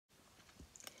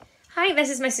Hi, this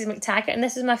is Mrs. McTaggart and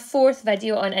this is my 4th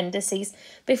video on indices.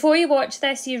 Before you watch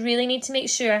this, you really need to make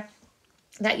sure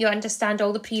that you understand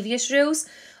all the previous rules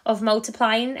of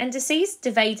multiplying indices,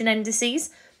 dividing indices,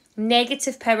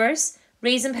 negative powers,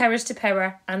 raising powers to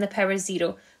power and the power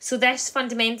 0. So this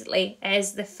fundamentally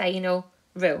is the final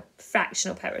rule,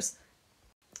 fractional powers.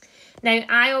 Now,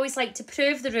 I always like to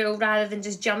prove the rule rather than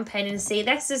just jump in and say,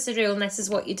 this is the rule and this is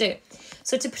what you do.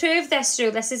 So to prove this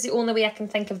rule, this is the only way I can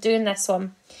think of doing this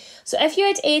one. So if you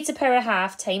had a to the power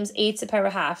half times a to the power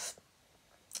half,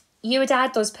 you would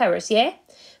add those powers, yeah?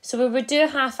 So we would do a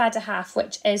half add a half,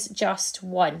 which is just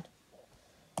 1.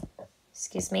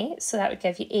 Excuse me. So that would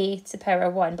give you a to the power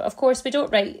 1. But of course, we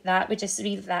don't write that. We just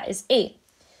read that as a.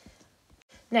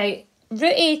 Now,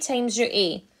 root a times root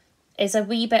a is a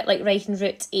wee bit like writing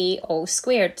root a all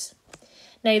squared.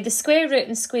 Now, the square root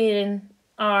and squaring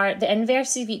are the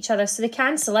inverses of each other, so they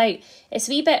cancel out. It's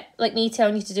a wee bit like me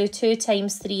telling you to do 2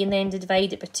 times 3 and then to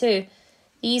divide it by 2.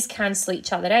 These cancel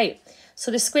each other out. So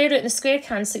the square root and the square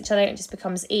cancel each other out and it just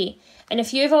becomes a. And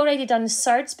if you've already done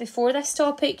surds before this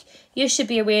topic, you should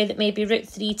be aware that maybe root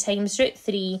 3 times root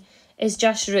 3 is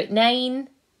just root 9,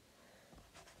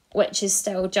 which is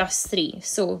still just 3.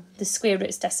 So the square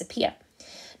roots disappear.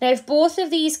 Now, if both of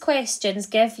these questions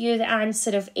give you the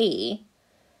answer of a,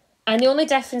 and the only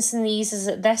difference in these is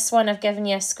that this one I've given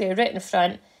you a square root in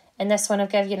front and this one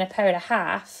I've given you a power a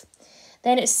half,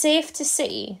 then it's safe to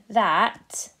say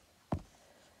that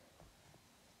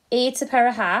a to the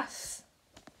power half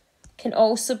can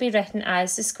also be written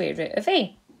as the square root of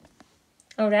a.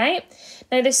 Alright,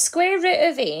 now the square root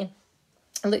of a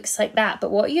looks like that,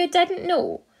 but what you didn't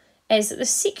know is that there's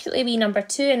secretly a wee number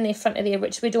 2 in the front of there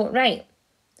which we don't write.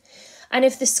 And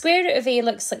if the square root of a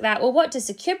looks like that, well, what does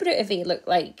the cube root of a look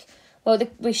like? Well,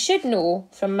 we should know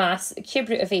from maths that the cube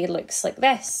root of a looks like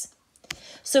this.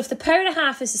 So if the power a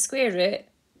half is the square root,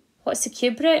 what's the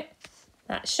cube root?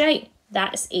 That's right,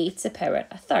 that's a to the power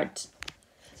a third.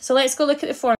 So let's go look at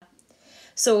the formula.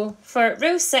 So for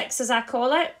rule 6, as I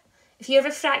call it, if you have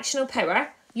a fractional power,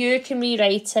 you can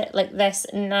rewrite it like this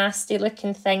nasty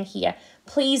looking thing here.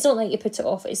 Please don't let you put it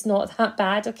off. It's not that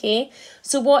bad, okay?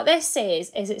 So what this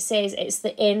says is it says it's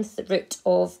the nth root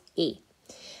of a.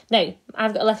 Now,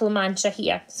 I've got a little mantra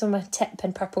here. So my tip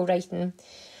in purple writing.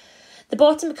 The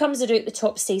bottom becomes a root, the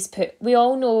top stays put. We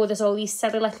all know there's all these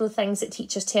silly little things that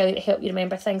teachers tell you to help you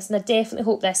remember things, and I definitely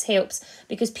hope this helps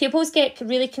because pupils get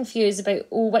really confused about,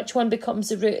 oh, which one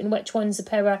becomes a root and which one's a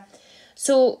power.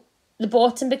 So the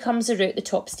bottom becomes a root, the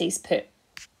top stays put.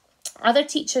 Other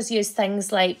teachers use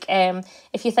things like,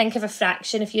 if you think of a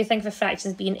fraction, if you think of a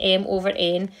fraction as being m over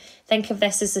n, think of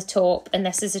this as the top and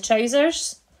this is the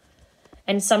trousers.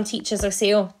 And some teachers will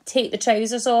say, oh, take the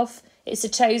trousers off. It's the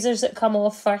trousers that come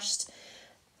off first.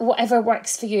 Whatever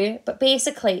works for you. But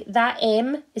basically, that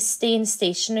m is staying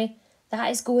stationary. That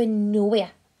is going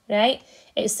nowhere, right?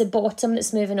 It's the bottom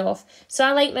that's moving off. So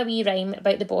I like my wee rhyme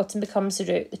about the bottom becomes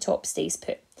the root, the top stays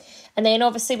put. And then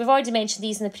obviously we've already mentioned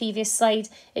these in the previous slide.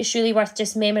 It's really worth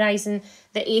just memorising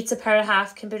that a to the power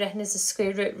half can be written as a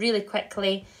square root really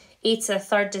quickly. A to a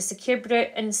third is the cube root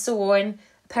and so on.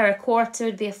 A power quarter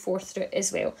would be a 4th root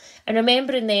as well. And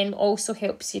remembering them also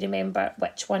helps you remember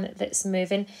which one that's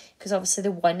moving because obviously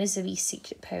the 1 is a wee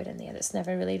secret power in there that's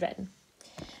never really written.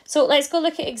 So let's go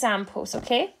look at examples,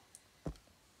 okay?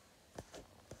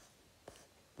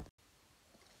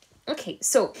 Okay,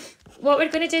 so what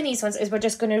we're going to do in these ones is we're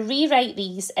just going to rewrite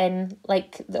these in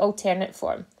like the alternate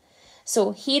form.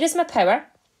 So here is my power.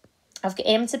 I've got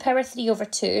m to the power 3 over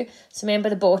 2. So remember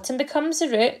the bottom becomes a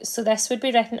root. So this would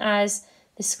be written as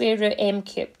the square root m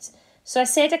cubed. So I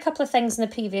said a couple of things in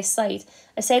the previous slide.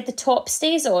 I said the top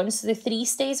stays on, so the 3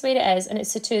 stays where it is, and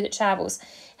it's the 2 that travels.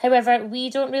 However, we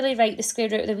don't really write the square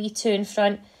root of the wee 2 in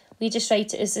front. We just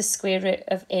write it as the square root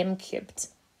of m cubed.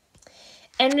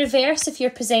 In reverse, if you're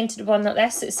presented one like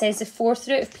this, it says the 4th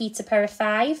root of p to the power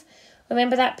 5.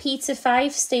 Remember that p to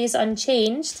 5 stays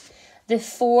unchanged. The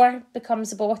 4 becomes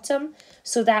the bottom.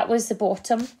 So that was the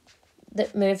bottom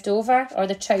that moved over, or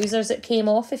the trousers that came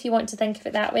off, if you want to think of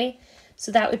it that way.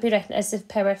 So that would be written as the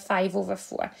power 5 over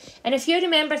 4. And if you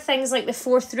remember things like the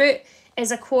 4th root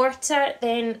is a quarter,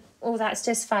 then, oh, that's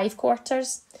just 5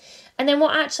 quarters. And then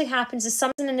what actually happens is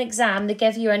sometimes in an exam, they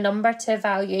give you a number to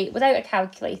evaluate without a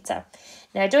calculator.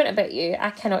 Now, I don't know about you, I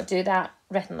cannot do that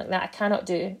written like that. I cannot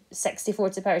do 64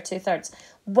 to the power 2/3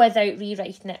 without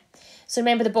rewriting it. So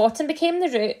remember, the bottom became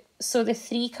the root, so the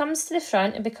 3 comes to the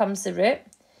front and becomes the root.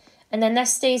 And then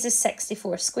this stays as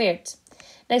 64 squared.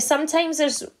 Now, sometimes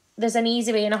there's an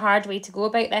easy way and a hard way to go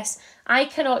about this. I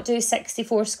cannot do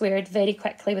 64 squared very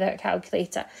quickly without a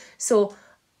calculator. So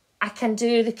I can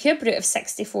do the cube root of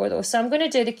 64 though. So I'm going to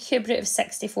do the cube root of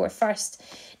 64 first.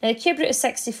 Now the cube root of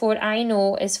 64 I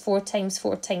know is 4 times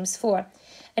 4 times 4.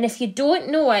 And if you don't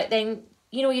know it, then,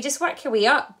 you know, you just work your way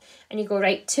up. And you go,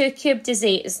 right, 2 cubed is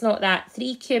 8, it's not that.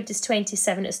 3 cubed is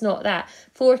 27, it's not that.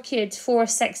 4 cubed, 4,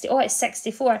 60, oh, it's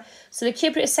 64. So the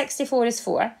cube root of 64 is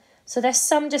 4. So this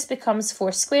sum just becomes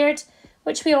 4 squared,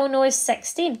 which we all know is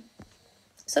 16.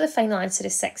 So the final answer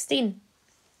is 16.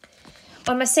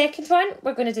 On my second one,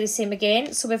 we're going to do the same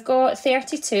again. So we've got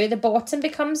 32, the bottom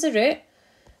becomes the root.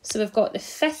 So we've got the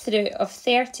 5th root of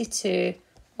 32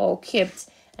 all cubed.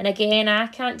 And again, I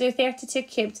can't do 32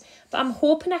 cubed, but I'm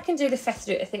hoping I can do the 5th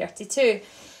root of 32.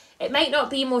 It might not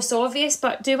be most obvious,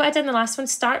 but do what I did in the last one.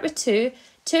 Start with 2.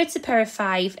 2 to the power of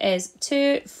 5 is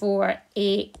 2, 4,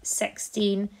 8,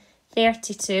 16,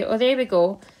 32. Oh, there we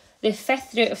go. The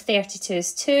 5th root of 32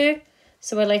 is 2.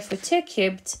 So we're left with 2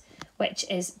 cubed, which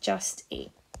is just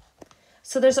 8.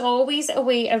 So there's always a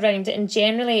way around it, and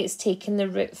generally it's taking the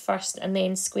root first and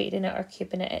then squaring it or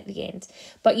cubing it at the end.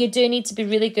 But you do need to be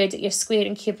really good at your square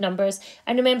and cube numbers.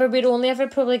 And remember, we're only ever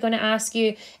probably going to ask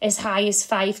you as high as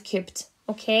 5 cubed,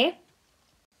 okay?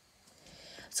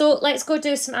 So let's go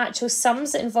do some actual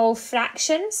sums that involve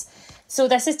fractions. So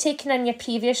this is taking in your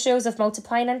previous rules of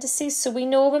multiplying indices. So we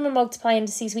know when we multiply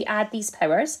indices, we add these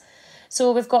powers.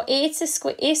 So we've got a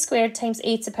squared times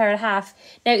a to the power of half.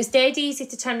 Now it's dead easy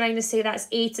to turn around and say that's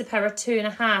a to the power of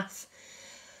 2.5.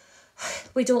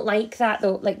 We don't like that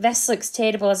though. Like, this looks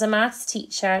terrible. As a maths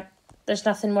teacher, there's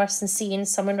nothing worse than seeing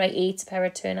someone write a to the power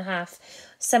of 2.5.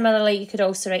 Similarly, you could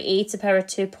also write a to the power of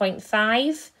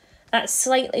 2.5. That's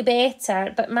slightly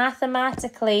better, but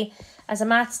mathematically, as a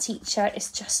maths teacher,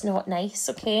 it's just not nice,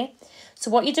 okay?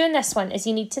 So what you do in this one is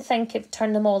you need to think of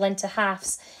turn them all into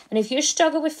halves. And if you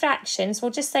struggle with fractions,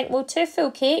 we'll just think, well, 2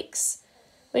 full cakes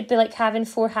would be like having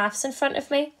 4 halves in front of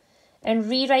me. And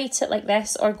rewrite it like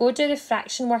this, or go do the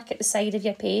fraction work at the side of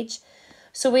your page.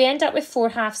 So we end up with 4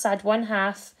 halves add 1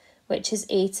 half, which is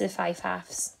a to the 5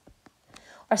 halves.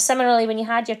 Or similarly, when you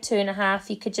had your 2.5,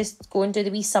 you could just go and do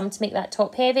the wee sum to make that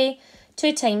top heavy.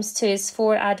 2 times 2 is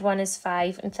 4, add 1 is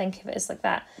 5, and think of it as like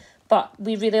that. But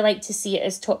we really like to see it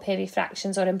as top-heavy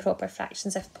fractions or improper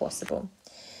fractions if possible.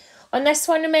 On this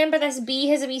one, remember this b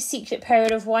has a wee secret power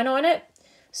of 1 on it.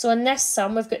 So in this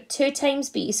sum, we've got 2 times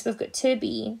b, so we've got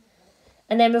 2b.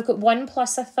 And then we've got 1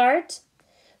 plus 1/3.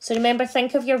 So remember,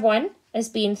 think of your 1 as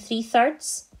being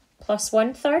 3/3 plus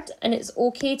 1/3. And it's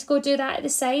okay to go do that at the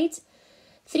side.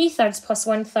 3/3 plus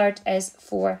 1/3 is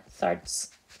 4/3.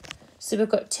 So we've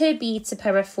got 2b to the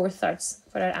power of 4/3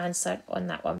 for our answer on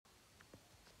that one.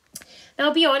 Now,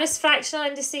 I'll be honest, fractional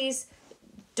indices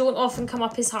don't often come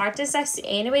up as hard as this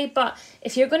anyway, but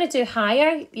if you're going to do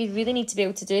higher, you really need to be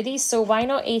able to do these, so why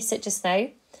not ace it just now?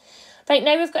 Right,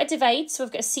 now we've got a divide, so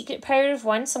we've got a secret power of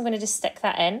 1, so I'm going to just stick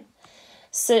that in.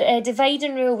 So a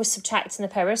dividing rule was subtracting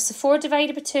the powers, so 4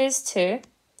 divided by 2 is 2.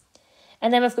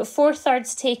 And then we've got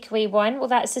 4/3 take away 1, well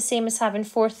that's the same as having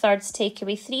 4/3 take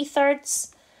away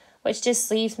 3/3, which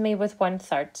just leaves me with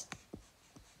 1/3.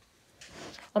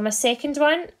 On my second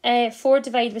one, 4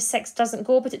 divided by 6 doesn't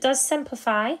go, but it does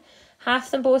simplify.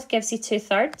 Half them both gives you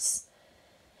 2/3.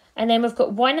 And then we've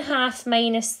got 1 half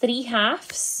minus 3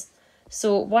 halves.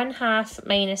 So 1 half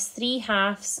minus 3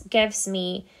 halves gives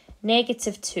me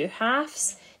negative 2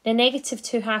 halves. Now negative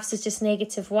 2 halves is just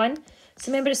negative 1.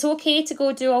 So remember, it's okay to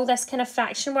go do all this kind of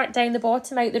fraction work down the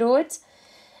bottom out the road.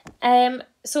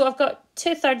 So I've got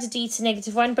 2/3 d to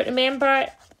negative 1, but remember,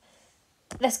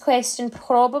 this question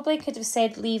probably could have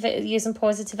said leave it using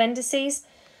positive indices.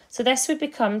 So this would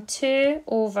become 2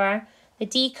 over, the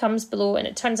d comes below and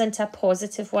it turns into a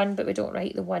positive 1, but we don't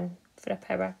write the 1 for a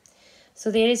power.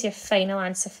 So there is your final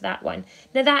answer for that one.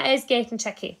 Now that is getting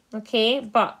tricky, okay?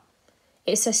 But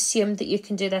it's assumed that you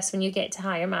can do this when you get to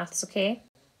higher maths, okay?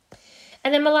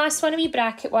 And then my last one, a wee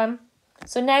bracket one.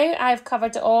 So now I've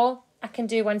covered it all. I can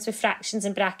do ones with fractions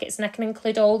and brackets, and I can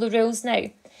include all the rules now.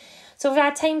 So if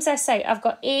I times this out, I've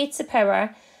got a to the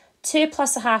power, 2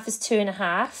 plus 1/2 is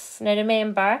 2.5. Now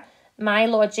remember, my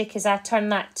logic is I turn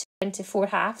that 2 into 4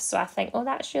 halves. So I think, oh,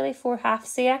 that's really 4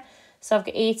 halves there. So I've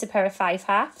got a to the power 5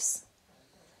 halves.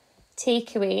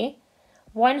 Take away.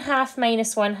 1 half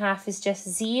minus 1 half is just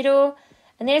 0.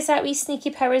 And there's that wee sneaky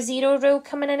power 0 rule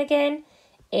coming in again.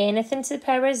 Anything to the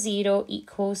power 0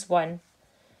 equals 1.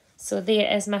 So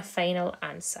there is my final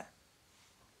answer.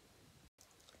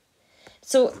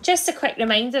 So just a quick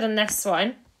reminder on this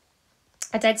one.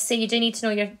 I did say you do need to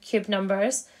know your cube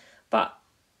numbers, but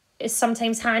it's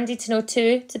sometimes handy to know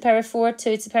 2 to the power 4,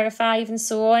 2 to the power 5 and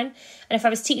so on. And if I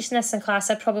was teaching this in class,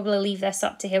 I'd probably leave this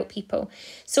up to help people.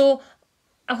 So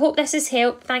I hope this has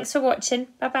helped. Thanks for watching.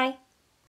 Bye-bye.